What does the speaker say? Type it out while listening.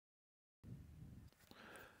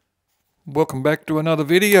Welcome back to another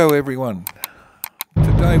video, everyone.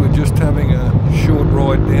 Today we're just having a short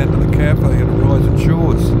ride down to the cafe at Horizon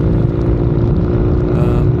Shores.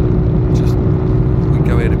 We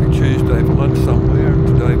go out every Tuesday for lunch somewhere, and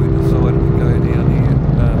today we decided to go down here.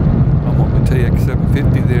 I'm on my TX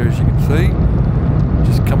 750 there, as you can see.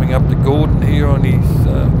 Just coming up to Gordon here on his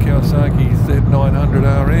Kawasaki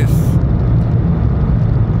Z900RS.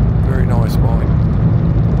 Very nice bike.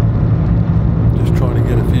 Just trying to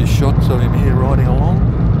get a few shots of him here riding along.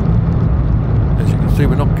 As you can see,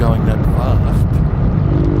 we're not going that fast.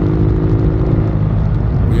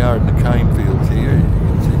 We are in the cane fields here. You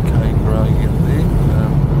can see cane growing in there.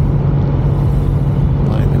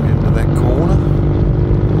 Laying them into that corner.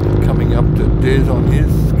 Coming up to Des on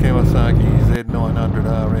his Kawasaki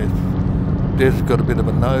Z900RS. Des has got a bit of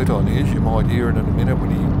a note on his. You might hear it in a minute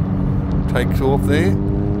when he takes off there.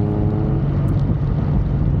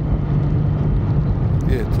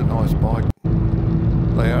 Yeah, it's a nice bike.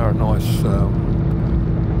 They are a nice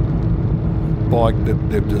bike that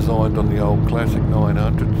they've designed on the old classic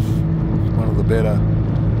 900s. It's one of the better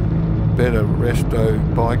resto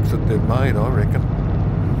bikes that they've made, I reckon.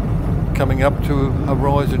 Coming up to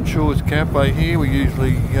Horizon Shores Cafe here, we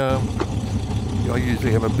usually I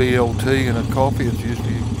usually have a BLT and a coffee. It's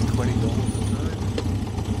usually $20 a day.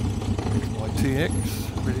 There's my TX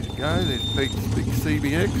ready to go. There's Pete's big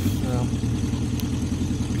CBX.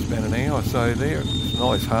 About an hour or so there. It's a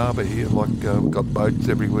nice harbour here, like we've got boats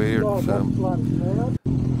everywhere. It's lots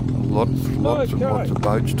and lots of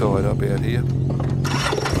boats tied up out here.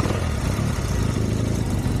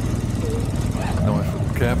 Nice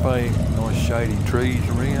little cafe, nice shady trees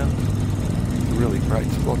around. It's a really great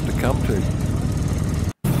spot to come to.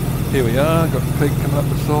 Here we are, got Pete coming up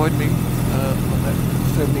beside me on that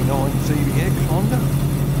 79 CBX Honda.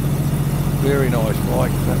 Very nice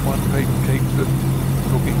bike, that one. Pete keeps it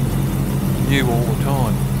looking new all the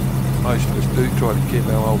time. Most of us do try to keep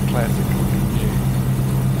our old classic looking new.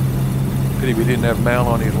 Pity we didn't have Mal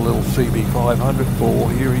on his little CB500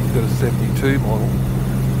 for here. He's got a 72 model,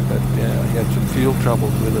 but he had some fuel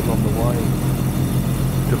troubles with it on the way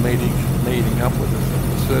to meeting up with us at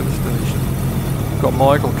the service station. Got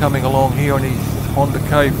Michael coming along here on his Honda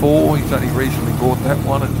K4. He's only recently bought that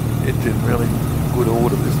one, and it's in really good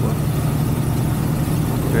order, this one.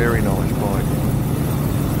 Very nice bike.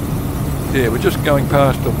 Yeah, we're just going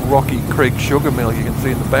past the Rocky Creek Sugar Mill. You can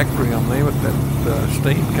see in the background there with that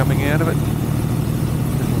steam coming out of it.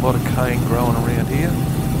 There's a lot of cane growing around here.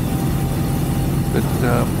 But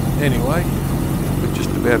anyway, we're just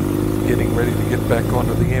about getting ready to get back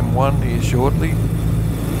onto the M1 here shortly.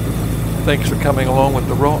 Thanks for coming along with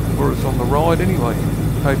for us on the ride anyway.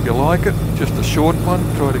 Hope you like it. Just a short one.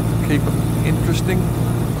 Try to keep it interesting.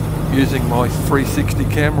 Using my 360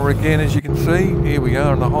 camera again, as you can see. Here we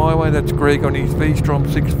are on the highway. That's Greg on his V Strom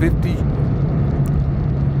 650.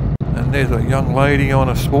 And there's a young lady on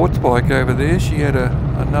a sports bike over there. She had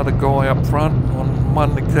another guy up front on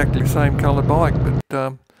one exactly same colour bike.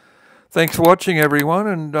 But thanks for watching, everyone,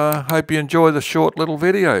 and hope you enjoy the short little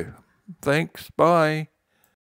video. Thanks, bye.